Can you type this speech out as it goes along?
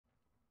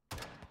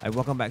Hey,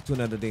 welcome back to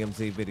another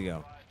DMZ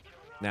video.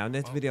 Now, in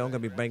this video, I'm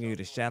going to be bringing you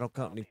the Shadow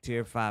Company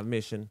Tier 5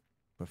 mission,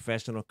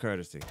 Professional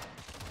Courtesy.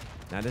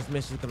 Now, this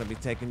mission is going to be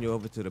taking you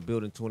over to the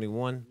Building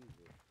 21,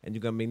 and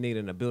you're going to be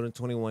needing a Building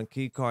 21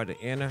 key card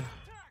to enter,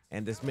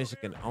 and this mission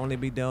can only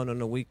be done on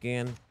the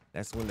weekend.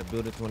 That's when the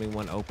Building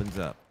 21 opens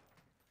up.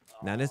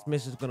 Now, this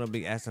mission is going to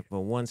be asking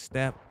for one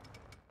step.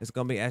 It's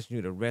going to be asking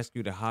you to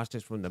rescue the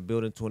hostage from the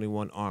Building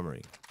 21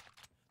 armory.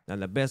 Now,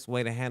 the best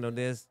way to handle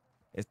this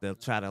is to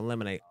try to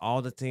eliminate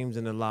all the teams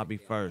in the lobby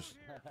first.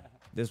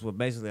 This will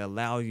basically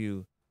allow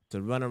you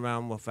to run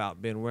around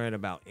without being worried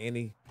about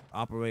any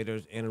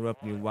operators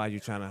interrupting you while you're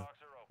trying to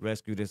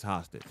rescue this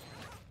hostage.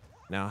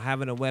 Now,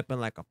 having a weapon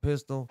like a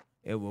pistol,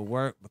 it will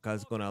work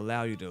because it's going to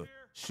allow you to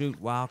shoot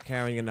while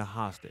carrying the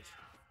hostage.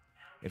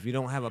 If you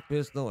don't have a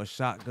pistol or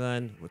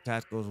shotgun, with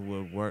tacticals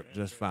will work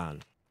just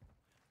fine.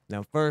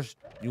 Now, first,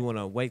 you want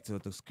to wait till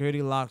the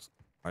security locks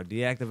are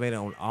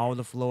deactivated on all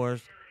the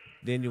floors.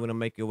 Then you want to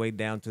make your way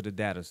down to the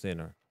data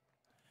center.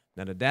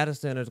 Now, the data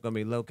center is going to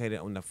be located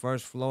on the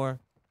first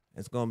floor.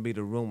 It's going to be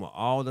the room with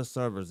all the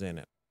servers in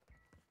it.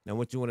 Now,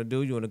 what you want to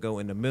do, you want to go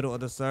in the middle of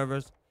the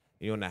servers,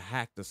 and you want to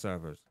hack the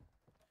servers.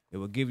 It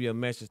will give you a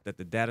message that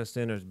the data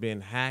center is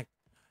being hacked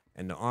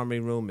and the armory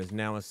room is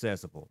now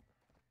accessible.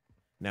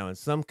 Now, in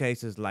some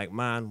cases, like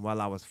mine, while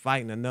I was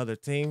fighting another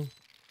team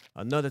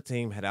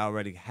had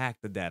already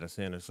hacked the data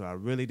center, so I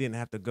really didn't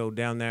have to go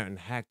down there and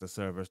hack the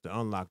servers to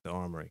unlock the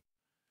armory.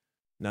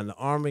 Now, the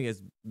armory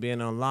is being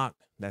unlocked.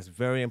 That's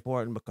very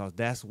important because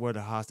that's where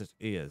the hostage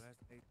is.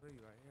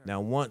 Now,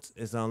 once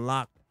it's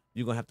unlocked,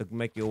 you're going to have to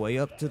make your way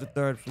up to the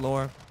third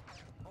floor.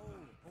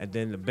 And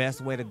then the best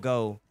way to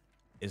go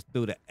is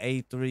through the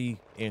A3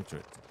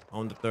 entrance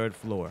on the third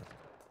floor.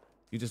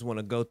 You just want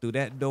to go through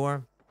that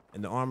door,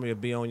 and the armory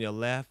will be on your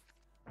left.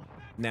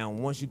 Now,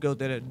 once you go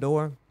through that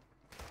door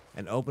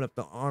and open up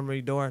the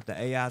armory door, the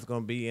AI is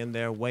going to be in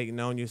there waiting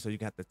on you. So you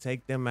have to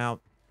take them out,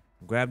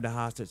 grab the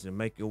hostage, and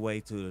make your way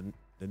to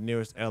the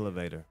nearest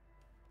elevator.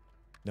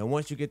 Now,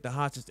 once you get the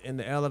hostage in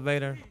the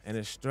elevator and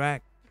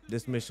extract,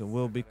 this mission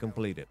will be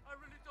completed.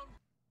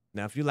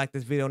 Now, if you like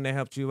this video and that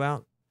helped you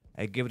out,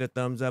 hey, give it a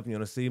thumbs up. And you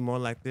want to see more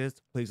like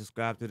this, please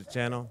subscribe to the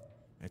channel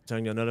and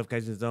turn your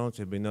notifications on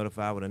so you'll be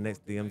notified when the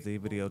next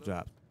DMZ video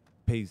drops.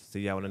 Peace.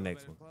 See y'all in the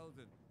next one.